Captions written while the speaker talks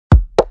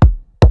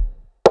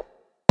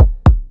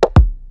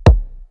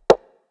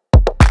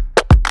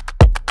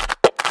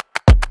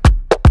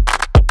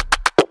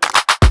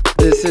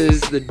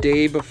This is the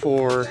day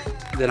before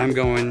that I'm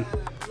going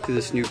to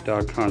the Snoop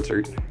Dogg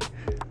concert.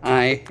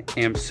 I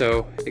am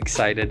so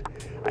excited.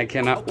 I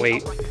cannot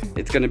wait.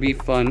 It's gonna be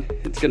fun.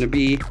 It's gonna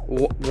be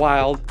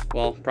wild.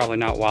 Well, probably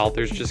not wild.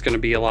 There's just gonna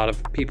be a lot of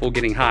people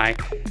getting high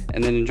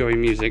and then enjoying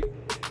music.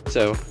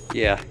 So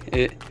yeah,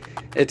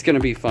 it's gonna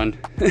be fun.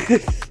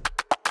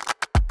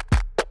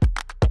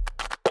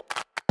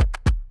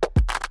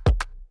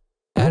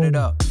 Add it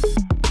up.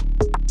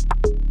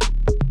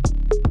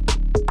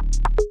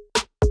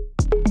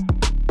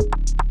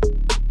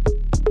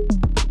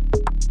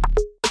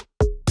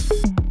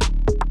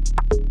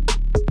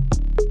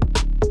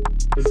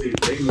 Let's see,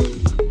 they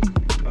move.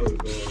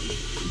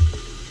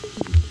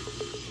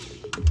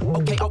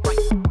 Okay, alright.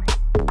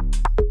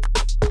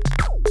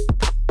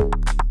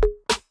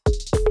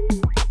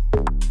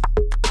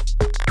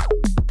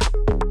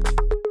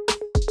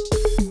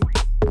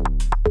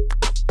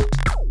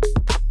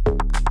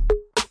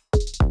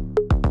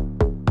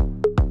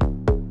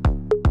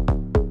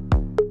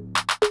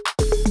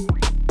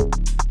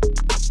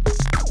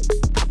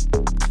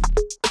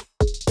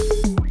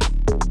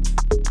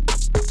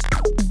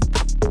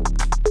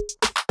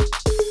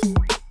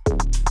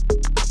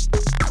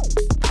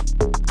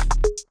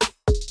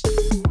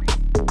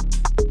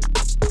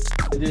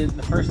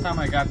 The first time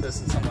I got this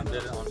and someone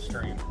did it on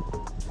stream.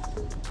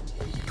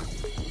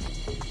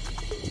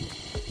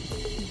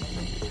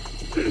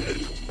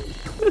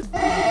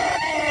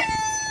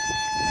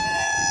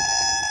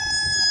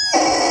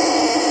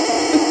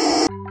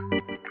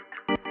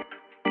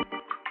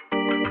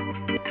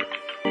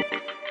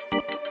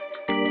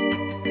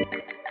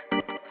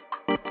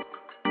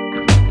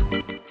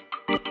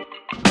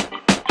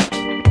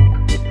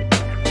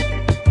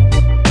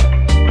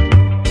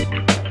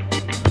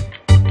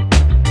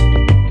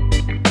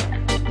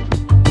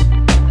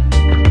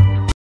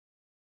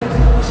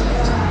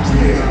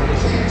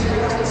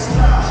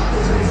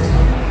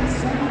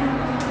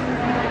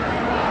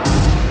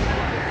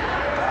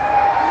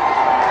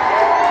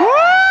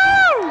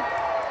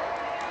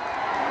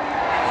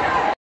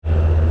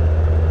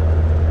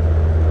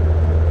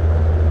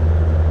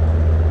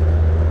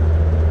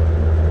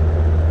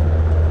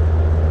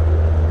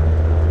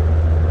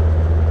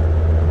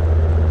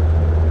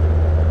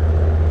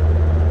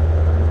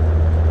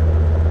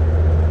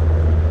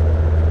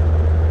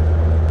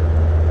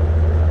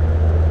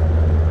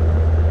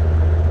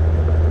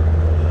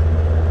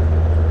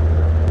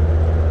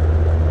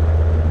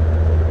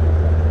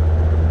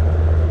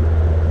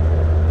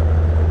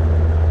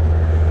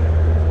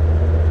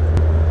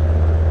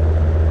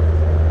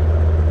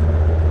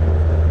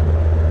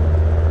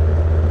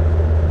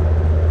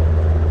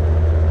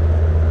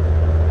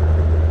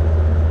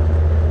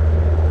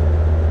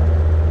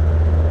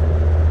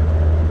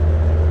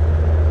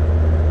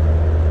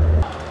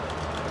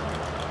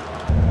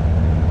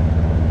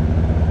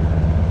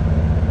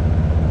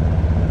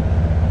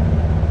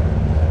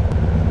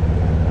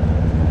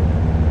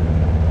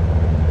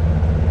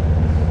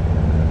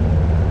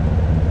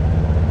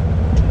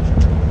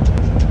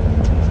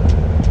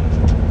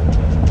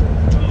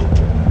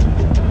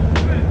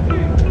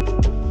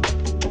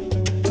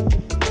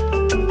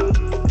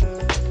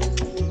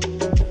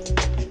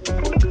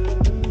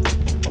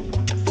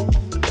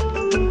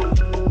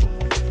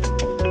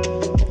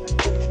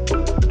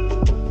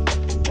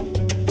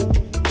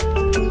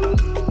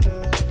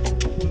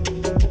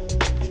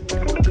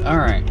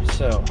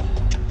 So,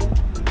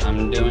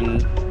 I'm doing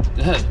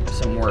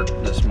some work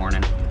this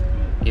morning,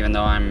 even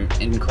though I'm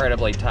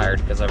incredibly tired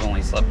because I've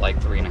only slept like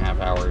 3.5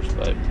 hours,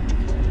 but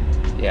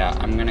yeah,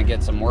 I'm gonna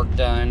get some work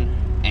done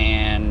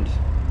and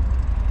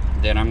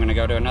then I'm gonna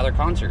go to another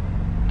concert.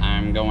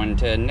 I'm going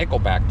to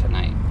Nickelback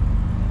tonight.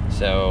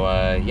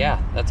 So, yeah,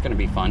 that's gonna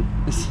be fun.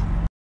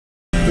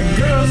 The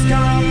girls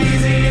come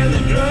easy and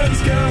the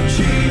drugs come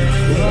cheap.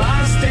 Well,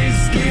 I stay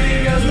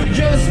skinny cause we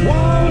just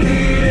won't eat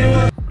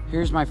it.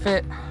 Here's my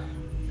fit.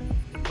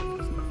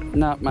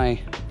 Not my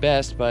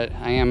best, but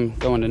I am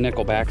going to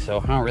Nickelback,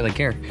 so I don't really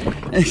care.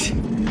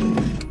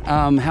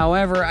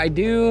 However, I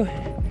do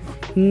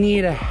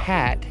need a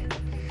hat.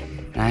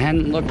 I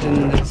hadn't looked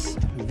in this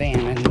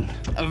van in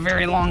a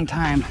very long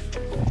time.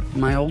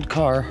 My old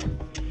car.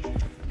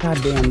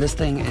 God damn, this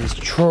thing is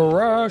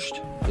trashed.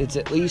 It's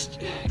at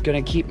least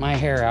gonna keep my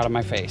hair out of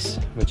my face,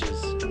 which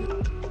is...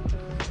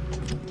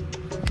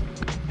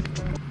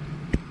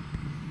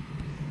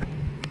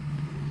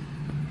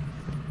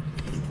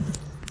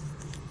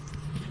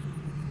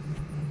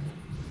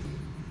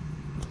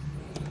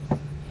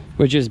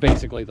 which is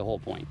basically the whole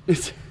point. There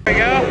we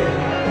go. All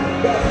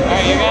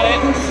right, you got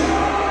it.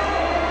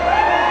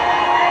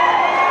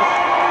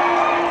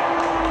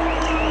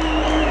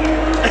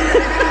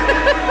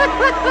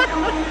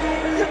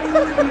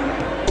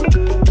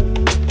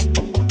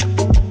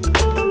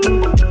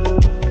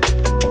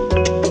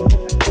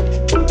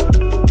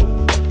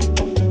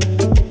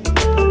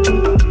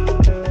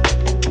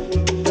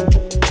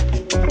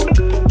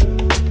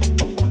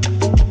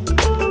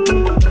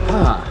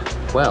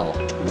 Well,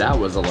 that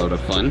was a load of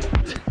fun.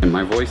 And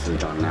my voice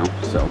is gone now,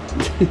 so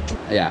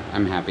yeah,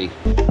 I'm happy.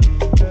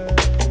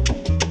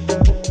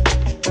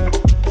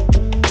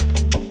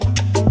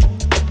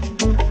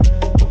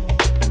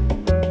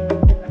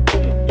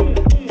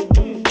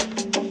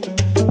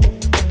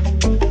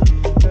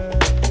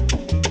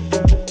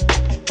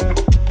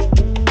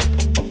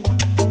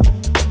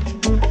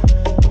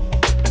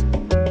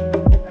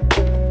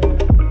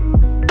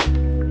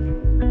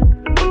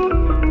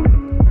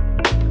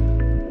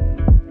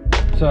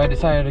 So I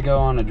decided to go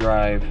on a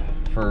drive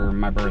for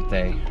my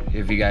birthday.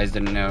 If you guys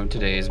didn't know,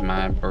 today is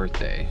my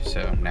birthday,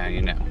 so now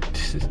you know.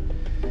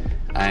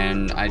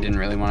 And I didn't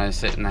really want to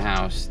sit in the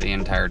house the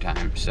entire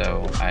time,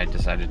 so I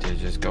decided to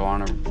just go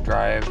on a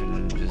drive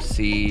and just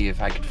see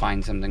if I could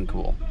find something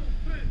cool.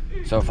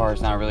 So far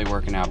it's not really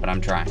working out, but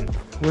I'm trying.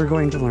 We're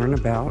going to learn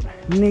about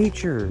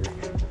nature.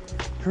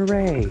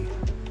 Hooray!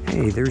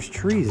 Hey, there's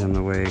trees in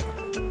the way.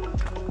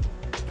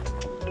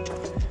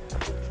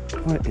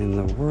 What in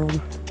the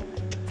world?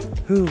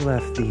 Who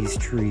left these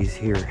trees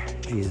here?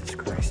 Jesus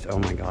Christ, oh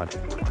my God.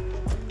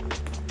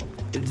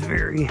 It's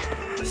very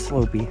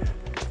slopey.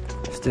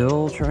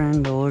 Still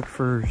trying to look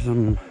for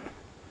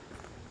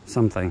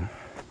something.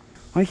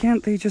 Why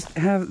can't they just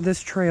have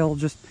this trail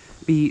just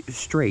be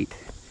straight?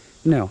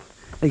 No,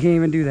 they can't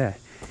even do that.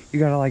 You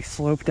gotta like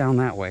slope down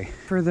that way.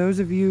 For those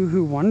of you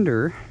who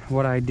wonder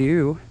what I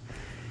do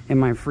in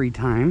my free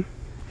time,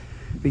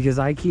 because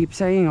I keep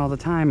saying all the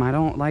time, I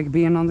don't like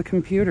being on the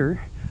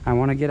computer. I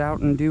want to get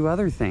out and do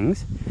other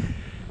things.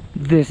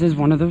 This is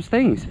one of those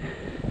things.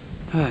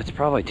 It's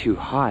probably too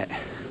hot.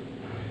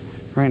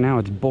 Right now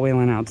it's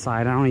boiling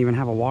outside. I don't even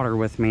have a water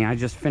with me. I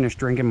just finished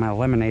drinking my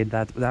lemonade.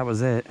 That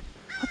was it.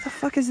 What the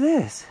fuck is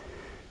this?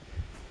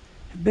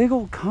 Big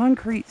old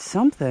concrete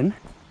something.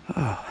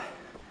 Oh.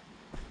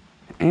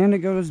 And it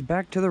goes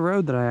back to the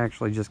road that I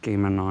actually just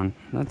came in on.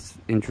 That's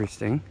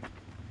interesting.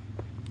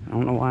 I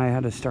don't know why I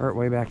had to start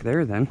way back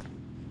there then.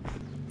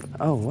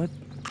 Oh, what?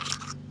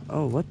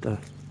 Oh, what the?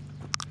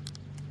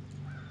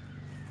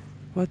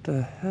 What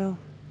the hell?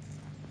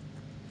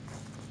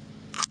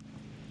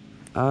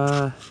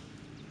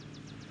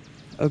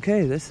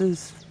 Okay, this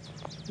is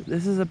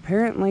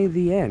apparently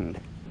the end.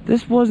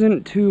 This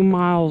wasn't 2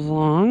 miles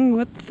long.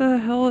 What the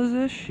hell is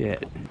this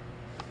shit?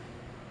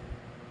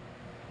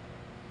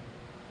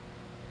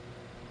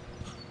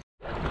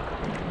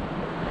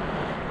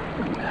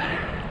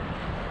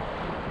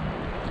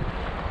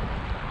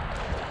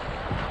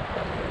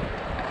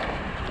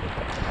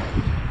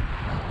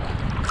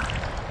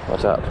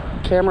 What's up?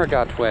 Camera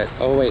got wet.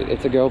 Oh wait,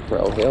 it's a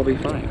GoPro. They'll be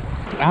fine.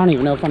 I don't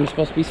even know if I'm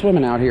supposed to be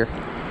swimming out here.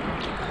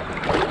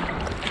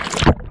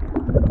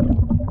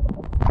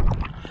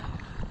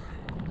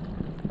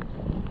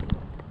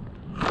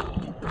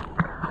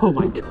 Oh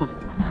my God.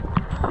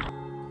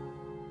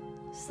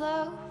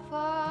 Slow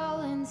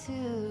fall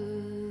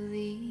into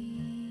the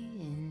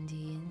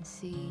Indian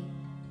Sea,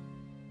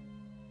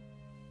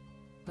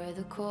 where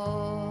the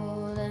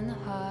cold and the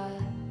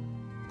hot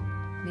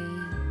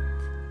meet,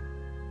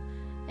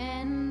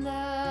 and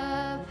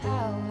the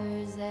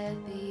powers that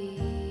be.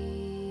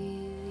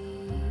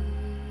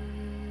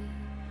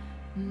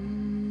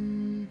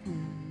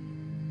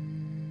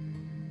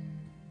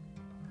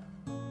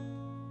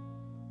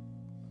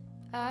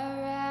 I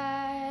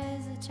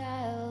rise a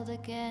child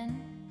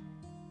again.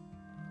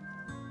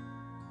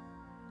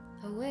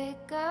 I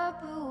wake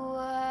up a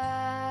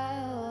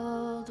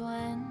wild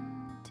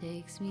one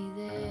takes me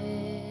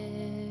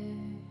there.